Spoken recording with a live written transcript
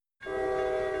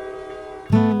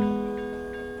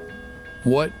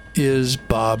What is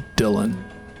Bob Dylan?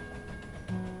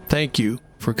 Thank you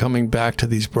for coming back to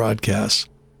these broadcasts.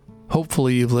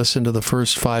 Hopefully you've listened to the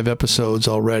first 5 episodes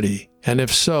already, and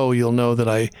if so, you'll know that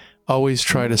I always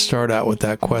try to start out with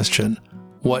that question,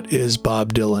 what is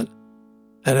Bob Dylan?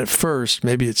 And at first,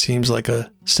 maybe it seems like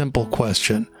a simple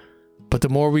question, but the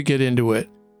more we get into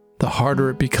it, the harder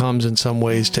it becomes in some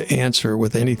ways to answer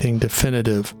with anything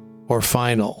definitive or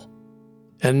final.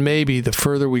 And maybe the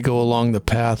further we go along the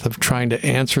path of trying to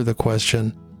answer the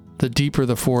question, the deeper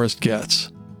the forest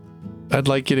gets. I'd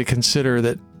like you to consider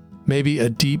that maybe a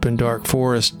deep and dark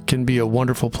forest can be a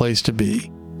wonderful place to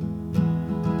be.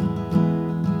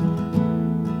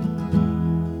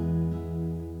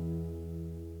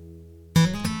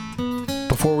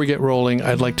 Before we get rolling,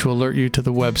 I'd like to alert you to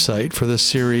the website for this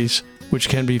series, which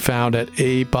can be found at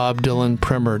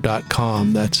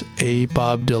abobdylanprimer.com. That's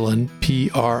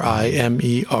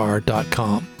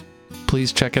abobdylanprimer.com.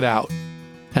 Please check it out,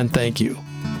 and thank you.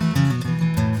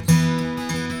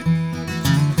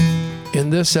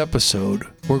 In this episode,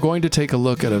 we're going to take a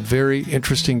look at a very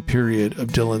interesting period of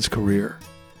Dylan's career.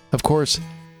 Of course,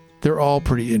 they're all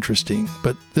pretty interesting,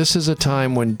 but this is a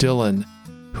time when Dylan,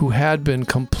 who had been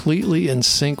completely in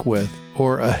sync with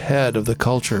or ahead of the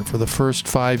culture for the first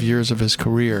 5 years of his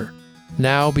career,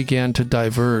 now began to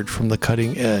diverge from the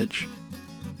cutting edge.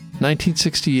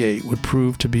 1968 would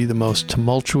prove to be the most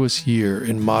tumultuous year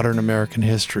in modern American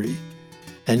history.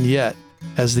 And yet,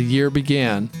 as the year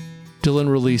began, Dylan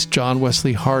released John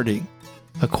Wesley Harding,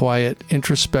 a quiet,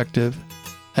 introspective,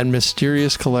 and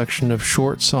mysterious collection of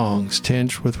short songs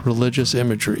tinged with religious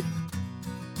imagery.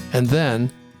 And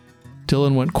then,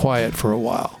 Dylan went quiet for a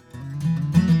while.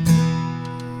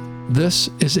 This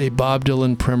is a Bob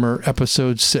Dylan Primer,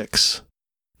 Episode 6,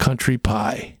 Country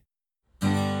Pie.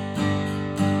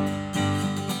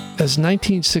 As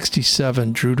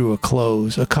 1967 drew to a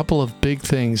close, a couple of big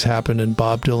things happened in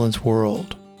Bob Dylan's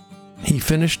world. He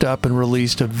finished up and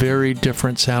released a very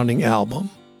different sounding album,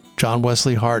 John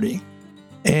Wesley Harding,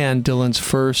 and Dylan's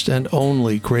first and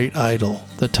only great idol,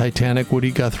 the Titanic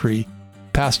Woody Guthrie,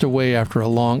 passed away after a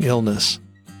long illness.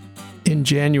 In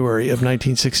January of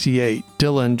 1968,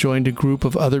 Dylan joined a group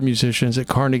of other musicians at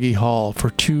Carnegie Hall for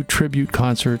 2 tribute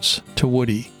concerts to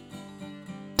Woody.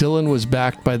 Dylan was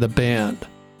backed by the band,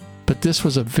 but this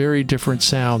was a very different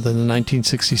sound than the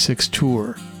 1966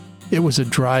 tour. It was a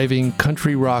driving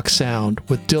country rock sound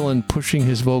with Dylan pushing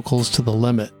his vocals to the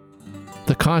limit.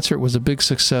 The concert was a big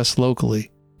success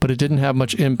locally, but it didn't have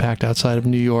much impact outside of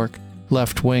New York,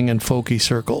 left-wing and folky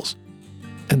circles.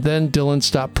 And then Dylan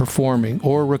stopped performing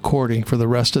or recording for the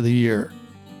rest of the year.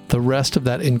 The rest of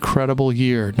that incredible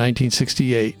year,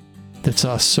 1968, that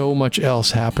saw so much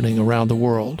else happening around the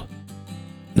world.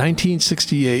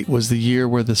 1968 was the year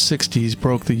where the 60s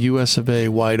broke the US of A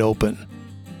wide open.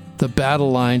 The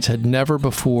battle lines had never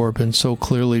before been so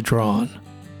clearly drawn,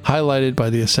 highlighted by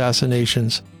the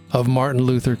assassinations of Martin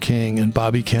Luther King and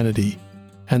Bobby Kennedy,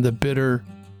 and the bitter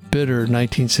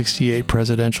 1968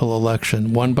 presidential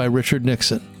election won by Richard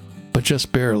Nixon, but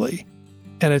just barely.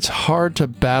 And it's hard to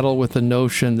battle with the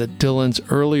notion that Dylan's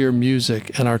earlier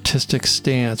music and artistic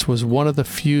stance was one of the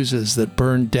fuses that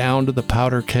burned down to the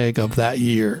powder keg of that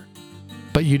year.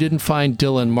 But you didn't find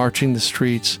Dylan marching the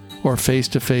streets or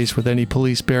face-to-face with any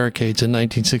police barricades in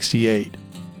 1968.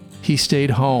 He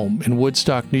stayed home in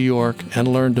Woodstock, New York, and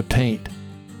learned to paint.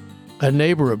 A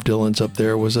neighbor of Dylan's up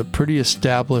there was a pretty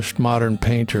established modern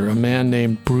painter, a man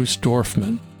named Bruce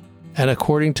Dorfman, and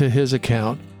according to his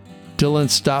account, Dylan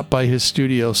stopped by his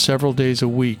studio several days a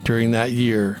week during that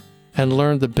year and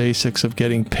learned the basics of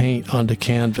getting paint onto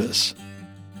canvas.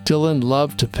 Dylan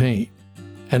loved to paint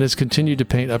and has continued to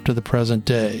paint up to the present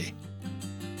day.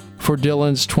 For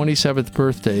Dylan's 27th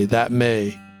birthday that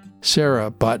May,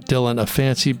 Sarah bought Dylan a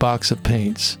fancy box of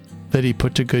paints that he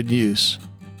put to good use.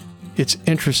 It's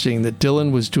interesting that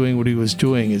Dylan was doing what he was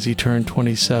doing as he turned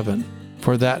 27,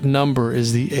 for that number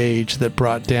is the age that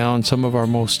brought down some of our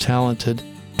most talented,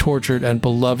 tortured, and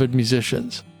beloved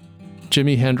musicians.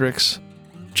 Jimi Hendrix,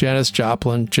 Janis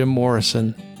Joplin, Jim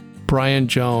Morrison, Brian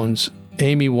Jones,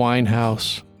 Amy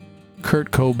Winehouse,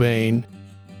 Kurt Cobain,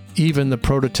 even the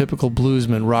prototypical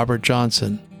bluesman Robert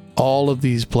Johnson. All of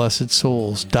these blessed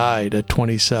souls died at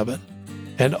 27,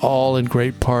 and all in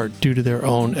great part due to their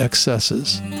own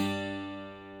excesses.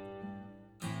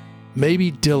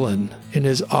 Maybe Dylan, in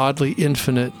his oddly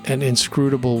infinite and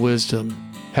inscrutable wisdom,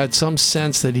 had some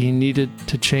sense that he needed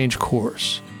to change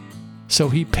course. So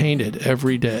he painted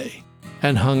every day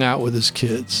and hung out with his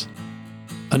kids.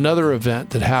 Another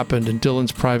event that happened in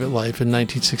Dylan's private life in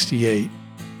 1968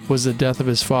 was the death of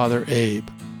his father, Abe.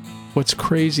 What's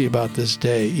crazy about this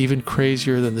day, even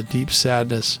crazier than the deep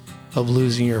sadness of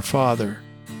losing your father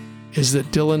is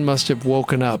that Dylan must have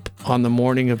woken up on the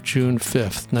morning of June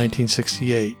 5th,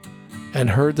 1968, and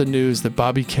heard the news that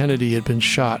Bobby Kennedy had been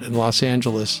shot in Los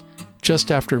Angeles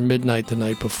just after midnight the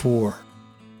night before.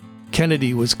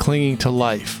 Kennedy was clinging to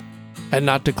life and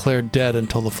not declared dead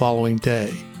until the following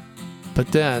day.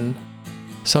 But then,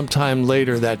 sometime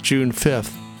later that June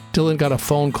 5th, Dylan got a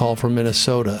phone call from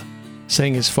Minnesota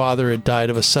saying his father had died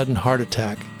of a sudden heart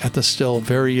attack at the still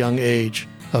very young age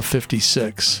of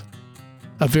 56.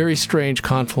 A very strange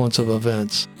confluence of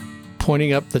events,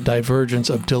 pointing up the divergence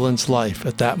of Dylan's life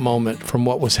at that moment from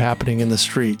what was happening in the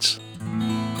streets.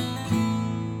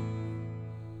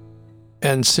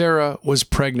 And Sarah was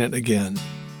pregnant again,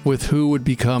 with who would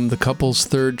become the couple's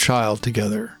third child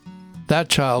together. That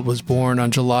child was born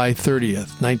on July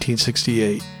 30th,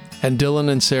 1968, and Dylan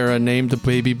and Sarah named the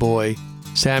baby boy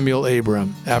Samuel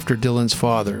Abram after Dylan's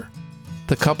father.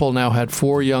 The couple now had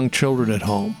 4 young children at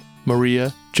home: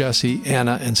 Maria, Jesse,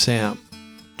 Anna, and Sam.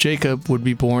 Jacob would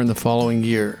be born the following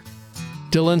year.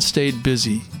 Dylan stayed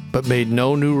busy, but made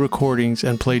no new recordings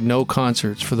and played no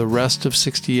concerts for the rest of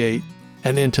 '68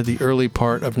 and into the early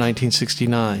part of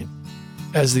 1969.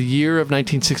 As the year of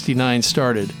 1969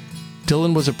 started,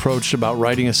 Dylan was approached about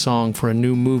writing a song for a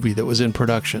new movie that was in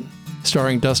production,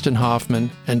 starring Dustin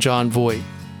Hoffman and Jon Voight,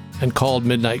 and called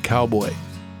Midnight Cowboy.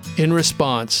 In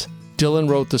response, Dylan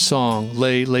wrote the song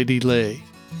Lay Lady Lay,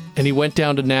 and he went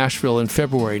down to Nashville in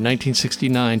February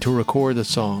 1969 to record the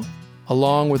song,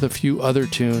 along with a few other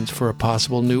tunes for a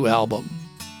possible new album.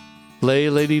 Lay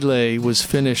Lady Lay was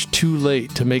finished too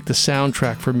late to make the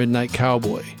soundtrack for Midnight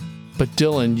Cowboy, but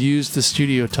Dylan used the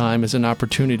studio time as an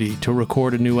opportunity to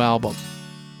record a new album.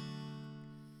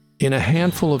 In a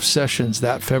handful of sessions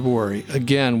that February,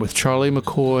 again with Charlie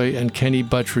McCoy and Kenny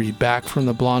Buttrey back from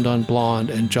the Blonde on Blonde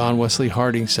and John Wesley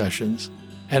Harding sessions,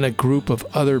 and a group of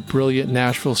other brilliant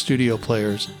Nashville studio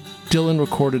players, Dylan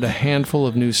recorded a handful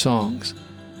of new songs,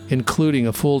 including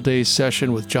a full day's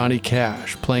session with Johnny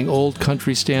Cash, playing old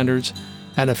country standards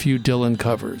and a few Dylan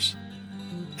covers.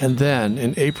 And then,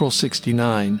 in April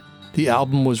 '69, the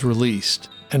album was released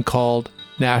and called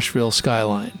Nashville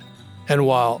Skyline. And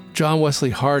while John Wesley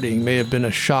Harding may have been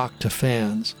a shock to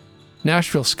fans,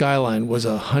 Nashville Skyline was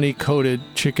a honey-coated,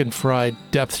 chicken-fried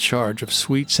depth charge of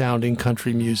sweet-sounding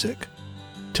country music.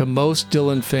 To most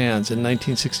Dylan fans in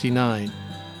 1969,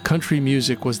 country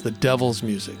music was the devil's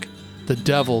music, the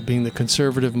devil being the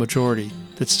conservative majority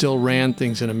that still ran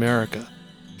things in America.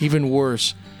 Even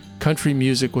worse, country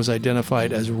music was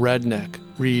identified as redneck,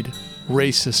 read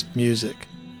racist music.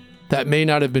 That may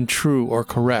not have been true or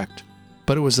correct,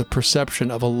 but it was the perception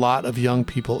of a lot of young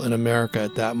people in America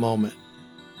at that moment.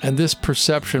 And this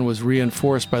perception was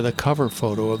reinforced by the cover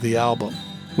photo of the album,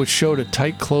 which showed a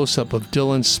tight close-up of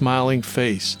Dylan's smiling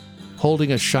face,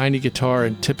 holding a shiny guitar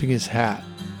and tipping his hat,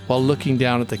 while looking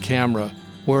down at the camera,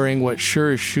 wearing what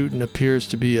sure as shootin' appears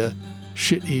to be a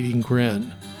shit-eating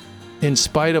grin. In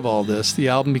spite of all this, the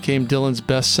album became Dylan's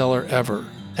bestseller ever,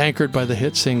 anchored by the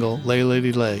hit single Lay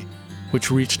Lady Lay,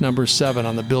 which reached number 7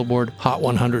 on the Billboard Hot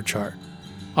 100 chart.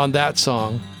 On that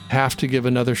song, have to give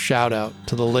another shout-out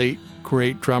to the late,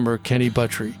 great drummer Kenny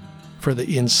Buttrey for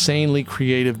the insanely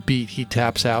creative beat he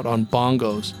taps out on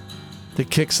bongos that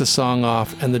kicks the song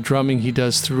off, and the drumming he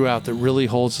does throughout that really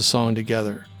holds the song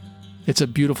together. It's a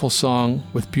beautiful song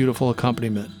with beautiful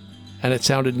accompaniment, and it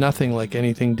sounded nothing like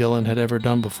anything Dylan had ever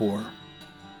done before.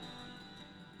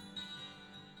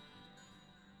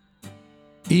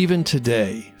 Even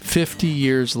today, 50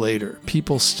 years later,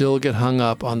 people still get hung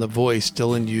up on the voice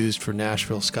Dylan used for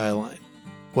Nashville Skyline.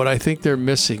 What I think they're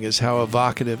missing is how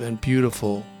evocative and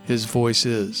beautiful his voice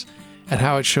is, and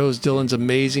how it shows Dylan's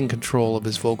amazing control of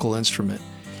his vocal instrument,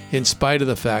 in spite of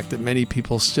the fact that many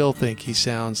people still think he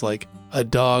sounds like a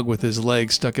dog with his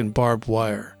legs stuck in barbed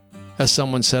wire, as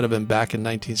someone said of him back in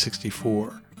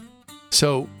 1964.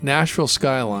 So, Nashville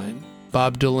Skyline,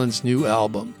 Bob Dylan's new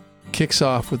album, kicks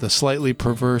off with a slightly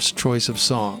perverse choice of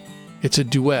song. It's a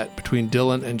duet between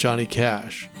Dylan and Johnny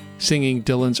Cash, singing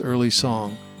Dylan's early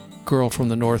song, Girl from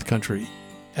the North Country.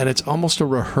 And it's almost a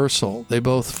rehearsal. They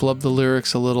both flub the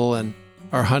lyrics a little and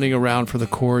are hunting around for the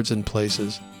chords in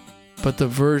places. But the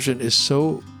version is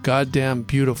so goddamn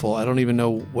beautiful, I don't even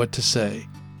know what to say.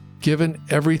 Given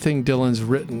everything Dylan's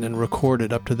written and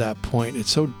recorded up to that point,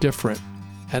 it's so different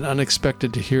and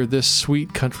unexpected to hear this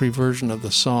sweet country version of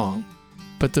the song.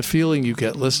 But the feeling you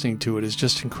get listening to it is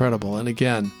just incredible. And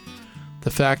again,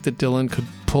 the fact that Dylan could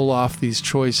pull off these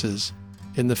choices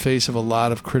in the face of a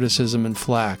lot of criticism and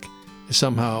flack is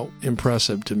somehow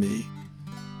impressive to me.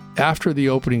 After the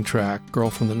opening track, Girl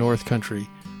from the North Country,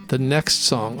 the next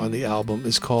song on the album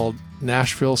is called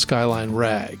Nashville Skyline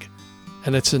Rag.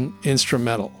 and it's an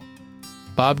instrumental.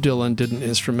 Bob Dylan did an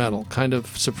instrumental, kind of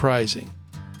surprising.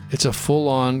 It's a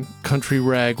full-on country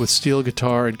rag with steel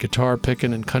guitar and guitar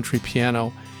picking and country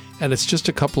piano, and it's just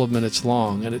a couple of minutes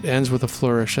long, and it ends with a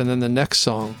flourish, and then the next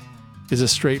song is a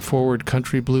straightforward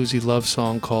country bluesy love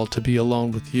song called To Be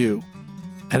Alone With You.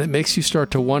 And it makes you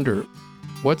start to wonder,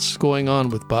 what's going on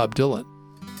with Bob Dylan?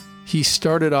 He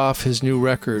started off his new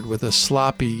record with a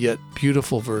sloppy yet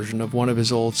beautiful version of one of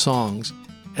his old songs,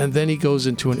 and then he goes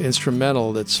into an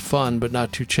instrumental that's fun but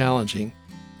not too challenging,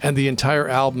 and the entire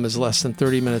album is less than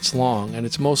 30 minutes long, and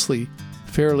it's mostly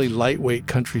fairly lightweight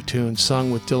country tunes sung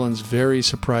with Dylan's very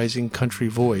surprising country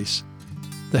voice.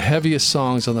 The heaviest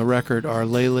songs on the record are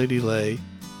Lay Lady Lay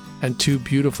and two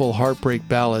beautiful heartbreak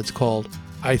ballads called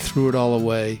I Threw It All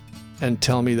Away and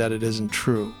Tell Me That It Isn't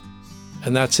True.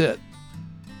 And that's it.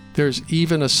 There's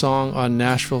even a song on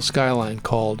Nashville Skyline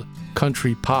called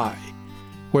Country Pie,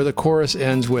 where the chorus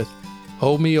ends with,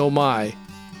 oh me, oh my,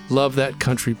 love that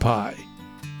country pie.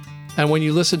 And when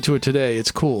you listen to it today,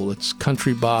 it's cool. It's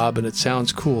country Bob, and it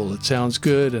sounds cool. It sounds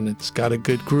good, and it's got a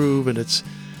good groove, and it's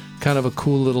kind of a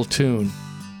cool little tune.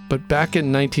 But back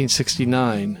in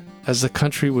 1969, as the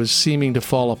country was seeming to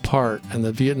fall apart and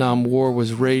the Vietnam War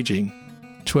was raging,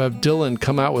 to have Dylan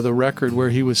come out with a record where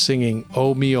he was singing,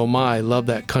 oh me, oh my, love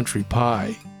that country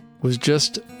pie, was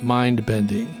just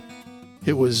mind-bending.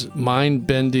 It was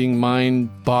mind-bending,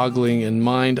 mind-boggling, and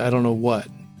I don't know what.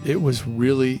 It was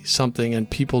really something, and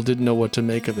people didn't know what to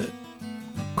make of it.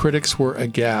 Critics were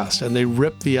aghast, and they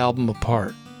ripped the album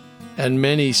apart. And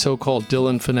many so-called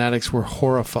Dylan fanatics were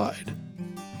horrified.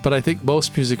 But I think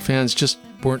most music fans just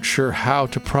weren't sure how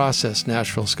to process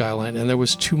Nashville Skyline, and there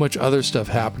was too much other stuff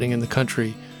happening in the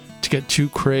country to get too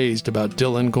crazed about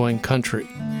Dylan going country.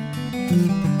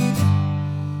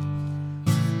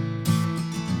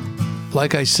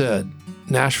 Like I said,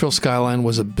 Nashville Skyline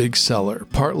was a big seller,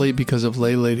 partly because of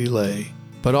Lay Lady Lay,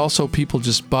 but also people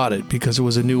just bought it because it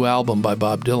was a new album by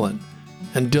Bob Dylan,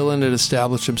 and Dylan had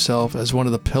established himself as one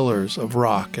of the pillars of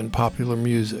rock and popular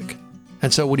music.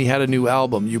 And so when he had a new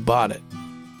album, you bought it.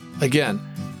 Again,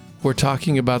 we're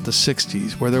talking about the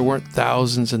 60s, where there weren't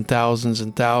thousands and thousands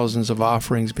and thousands of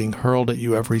offerings being hurled at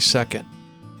you every second.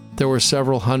 There were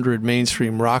several hundred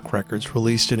mainstream rock records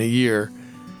released in a year,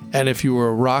 and if you were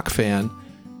a rock fan,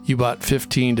 you bought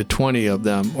 15 to 20 of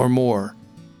them or more,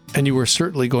 and you were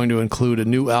certainly going to include a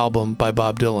new album by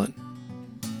Bob Dylan.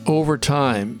 Over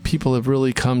time, people have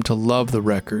really come to love the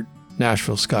record,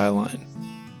 Nashville Skyline.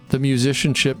 The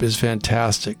musicianship is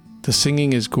fantastic, the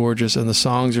singing is gorgeous, and the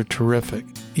songs are terrific,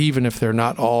 even if they're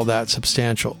not all that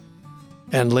substantial.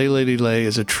 And Lay Lady Lay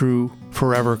is a true,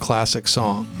 forever classic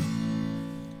song.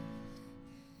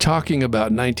 Talking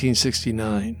about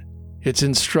 1969, it's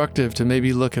instructive to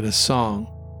maybe look at a song,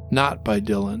 not by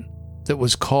Dylan, that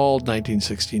was called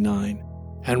 1969,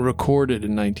 and recorded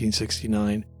in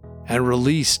 1969, and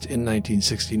released in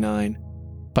 1969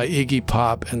 by Iggy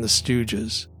Pop and the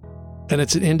Stooges. And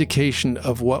it's an indication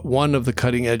of what one of the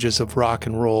cutting edges of rock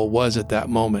and roll was at that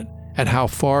moment, and how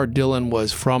far Dylan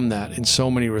was from that in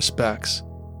so many respects.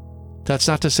 That's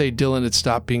not to say Dylan had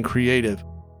stopped being creative,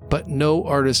 but no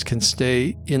artist can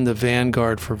stay in the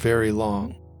vanguard for very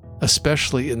long,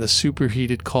 especially in the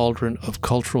superheated cauldron of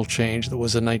cultural change that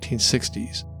was the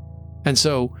 1960s. And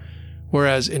so,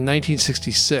 whereas in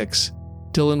 1966,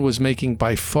 Dylan was making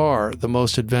by far the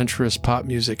most adventurous pop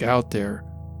music out there,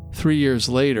 3 years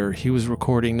later, he was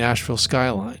recording Nashville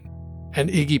Skyline, and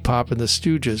Iggy Pop and the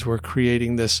Stooges were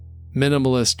creating this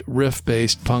minimalist,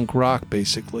 riff-based punk rock,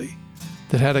 basically,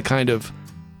 that had a kind of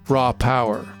raw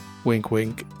power, wink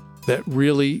wink, that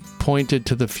really pointed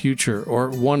to the future, or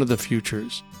one of the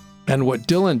futures. And what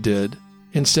Dylan did,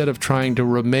 instead of trying to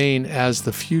remain as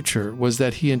the future, was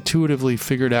that he intuitively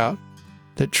figured out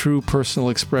that true personal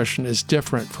expression is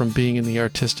different from being in the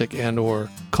artistic and or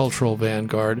cultural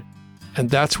vanguard, and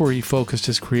that's where he focused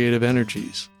his creative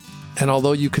energies. And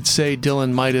although you could say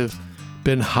Dylan might have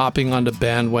been hopping onto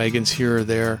bandwagons here or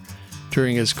there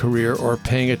during his career, or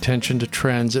paying attention to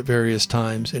trends at various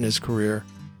times in his career,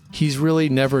 he's really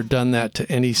never done that to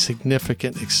any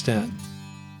significant extent.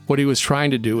 What he was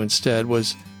trying to do instead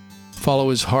was follow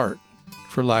his heart,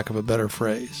 for lack of a better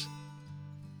phrase.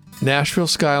 Nashville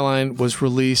Skyline was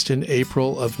released in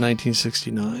April of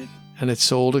 1969. And it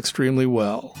sold extremely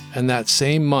well. And that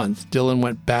same month, Dylan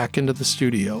went back into the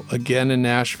studio, again in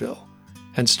Nashville,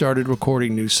 and started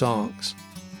recording new songs.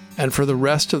 And for the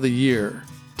rest of the year,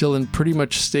 Dylan pretty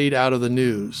much stayed out of the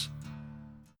news,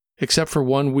 except for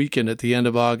one weekend at the end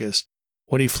of August,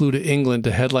 when he flew to England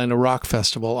to headline a rock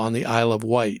festival on the Isle of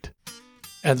Wight.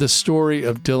 And the story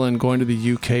of Dylan going to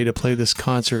the UK to play this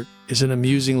concert is an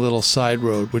amusing little side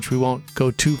road, which we won't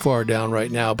go too far down right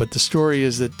now. But the story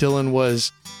is that Dylan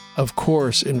was, of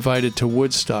course, invited to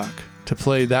Woodstock to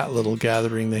play that little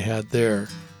gathering they had there,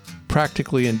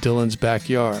 practically in Dylan's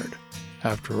backyard,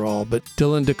 after all. But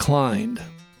Dylan declined.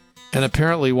 And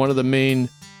apparently one of the main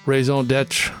raison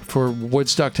d'etre for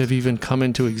Woodstock to have even come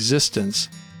into existence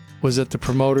was that the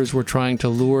promoters were trying to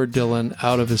lure Dylan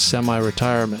out of his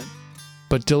semi-retirement.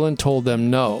 But Dylan told them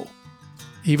no,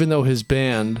 even though his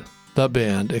band, the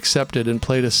band, accepted and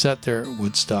played a set there at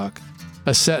Woodstock.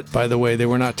 A set, by the way, they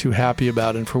were not too happy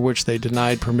about and for which they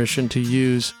denied permission to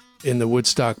use in the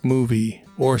Woodstock movie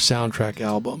or soundtrack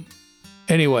album.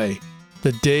 Anyway,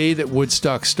 the day that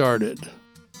Woodstock started,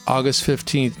 August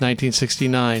 15th,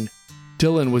 1969,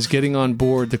 Dylan was getting on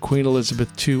board the Queen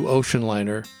Elizabeth II ocean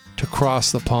liner to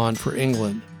cross the pond for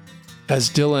England. As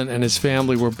Dylan and his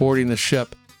family were boarding the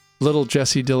ship, little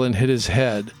Jesse Dylan hit his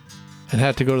head and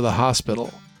had to go to the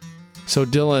hospital. So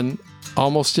Dylan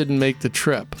almost didn't make the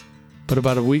trip, but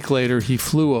about a week later he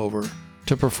flew over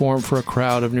to perform for a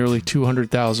crowd of nearly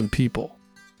 200,000 people.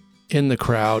 In the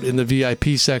crowd, in the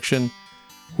VIP section,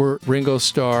 were Ringo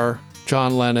Starr,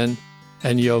 John Lennon,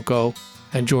 and Yoko,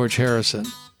 and George Harrison.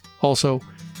 Also,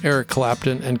 Eric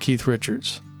Clapton and Keith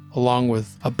Richards, along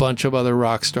with a bunch of other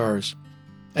rock stars.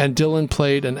 And Dylan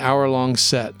played an hour-long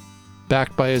set,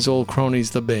 backed by his old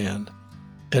cronies, the band.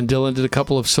 And Dylan did a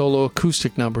couple of solo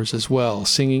acoustic numbers as well,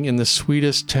 singing in the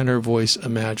sweetest tenor voice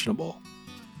imaginable.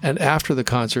 And after the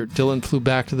concert, Dylan flew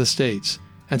back to the States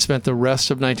and spent the rest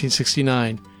of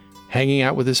 1969 hanging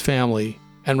out with his family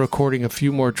and recording a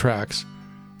few more tracks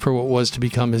for what was to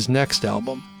become his next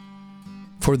album.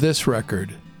 For this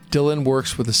record, Dylan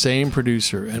works with the same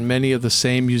producer and many of the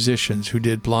same musicians who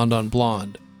did Blonde on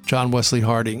Blonde, John Wesley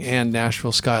Harding, and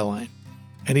Nashville Skyline.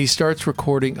 And he starts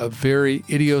recording a very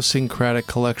idiosyncratic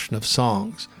collection of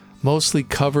songs, mostly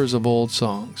covers of old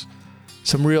songs.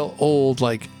 Some real old,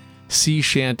 like sea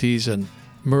shanties and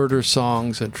murder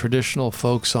songs and traditional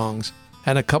folk songs,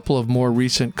 and a couple of more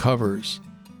recent covers.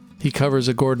 He covers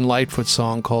a Gordon Lightfoot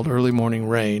song called Early Morning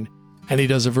Rain, and he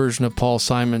does a version of Paul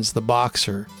Simon's The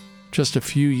Boxer, just a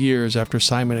few years after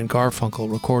Simon and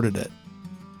Garfunkel recorded it.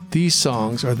 These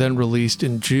songs are then released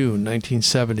in June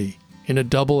 1970 in a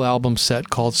double album set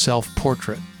called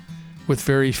Self-Portrait, with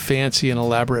very fancy and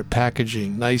elaborate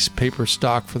packaging, nice paper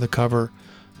stock for the cover,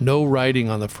 no writing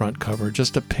on the front cover,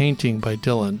 just a painting by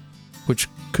Dylan, which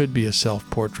could be a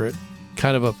self-portrait,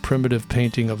 kind of a primitive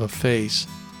painting of a face.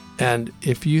 And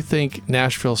if you think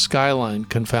Nashville Skyline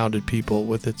confounded people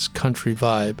with its country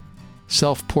vibe,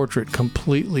 Self-Portrait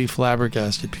completely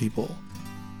flabbergasted people.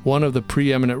 One of the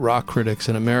preeminent rock critics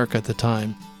in America at the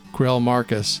time, Greil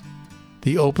Marcus,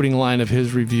 the opening line of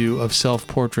his review of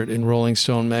Self-Portrait in Rolling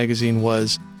Stone magazine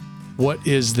was, "What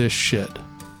is this shit?"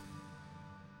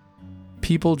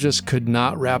 People just could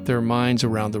not wrap their minds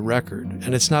around the record,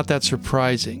 and it's not that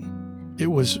surprising.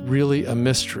 It was really a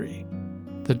mystery.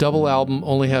 The double album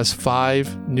only has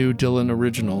 5 new Dylan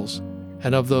originals,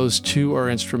 and of those 2 are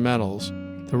instrumentals.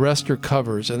 The rest are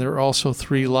covers, and there are also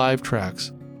 3 live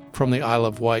tracks from the Isle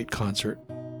of Wight concert.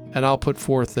 And I'll put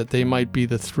forth that they might be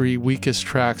the 3 weakest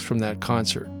tracks from that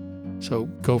concert. So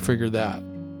go figure that.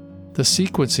 The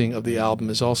sequencing of the album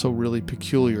is also really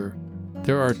peculiar.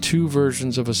 There are 2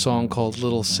 versions of a song called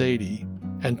Little Sadie,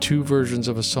 and 2 versions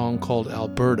of a song called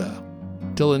Alberta.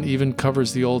 Dylan even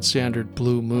covers the old standard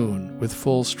Blue Moon with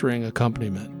full string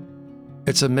accompaniment.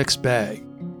 It's a mixed bag.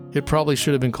 It probably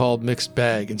should have been called Mixed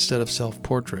Bag instead of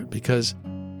Self-Portrait, because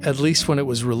at least when it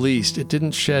was released, it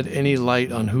didn't shed any light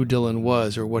on who Dylan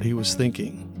was or what he was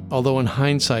thinking. Although in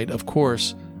hindsight, of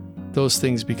course, those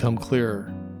things become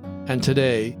clearer. And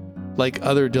today, like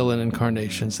other Dylan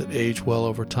incarnations that age well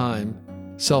over time,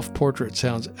 Self-Portrait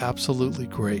sounds absolutely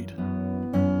great.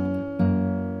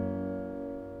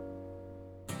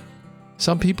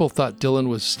 Some people thought Dylan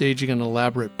was staging an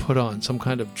elaborate put-on, some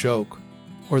kind of joke,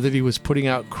 or that he was putting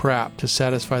out crap to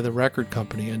satisfy the record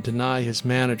company and deny his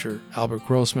manager, Albert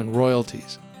Grossman,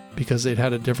 royalties because they'd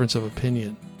had a difference of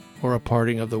opinion or a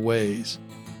parting of the ways.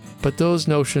 But those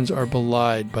notions are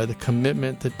belied by the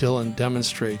commitment that Dylan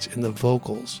demonstrates in the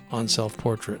vocals on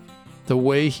Self-Portrait, the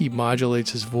way he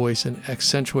modulates his voice and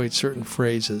accentuates certain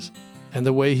phrases, and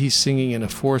the way he's singing in a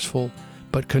forceful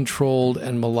but controlled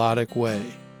and melodic way.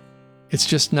 It's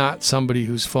just not somebody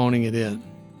who's phoning it in.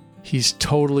 He's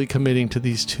totally committing to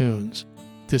these tunes,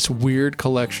 this weird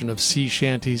collection of sea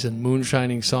shanties and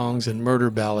moonshining songs and murder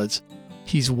ballads.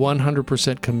 He's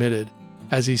 100% committed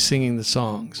as he's singing the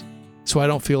songs. So I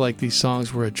don't feel like these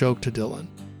songs were a joke to Dylan.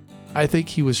 I think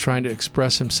he was trying to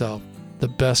express himself the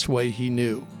best way he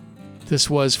knew. This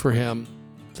was, for him,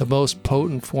 the most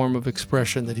potent form of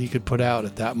expression that he could put out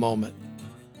at that moment.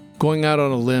 Going out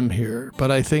on a limb here,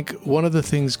 but I think one of the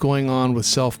things going on with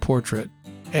Self-Portrait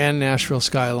and Nashville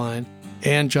Skyline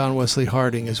and John Wesley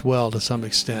Harding as well to some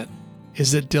extent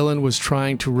is that Dylan was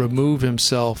trying to remove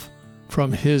himself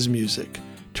from his music,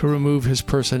 to remove his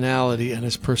personality and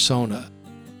his persona.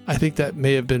 I think that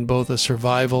may have been both a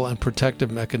survival and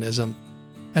protective mechanism,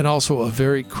 and also a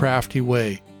very crafty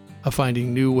way of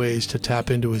finding new ways to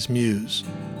tap into his muse.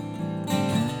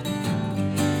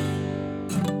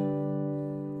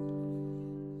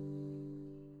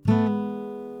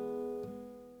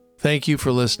 Thank you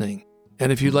for listening,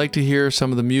 and if you'd like to hear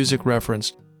some of the music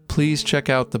referenced, please check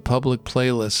out the public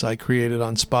playlists I created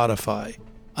on Spotify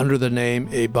under the name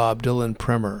A Bob Dylan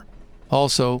Primer.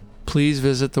 Also, please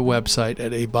visit the website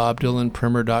at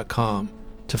abobdylanprimer.com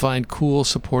to find cool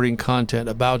supporting content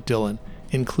about Dylan,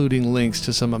 including links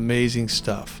to some amazing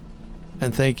stuff.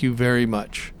 And thank you very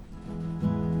much.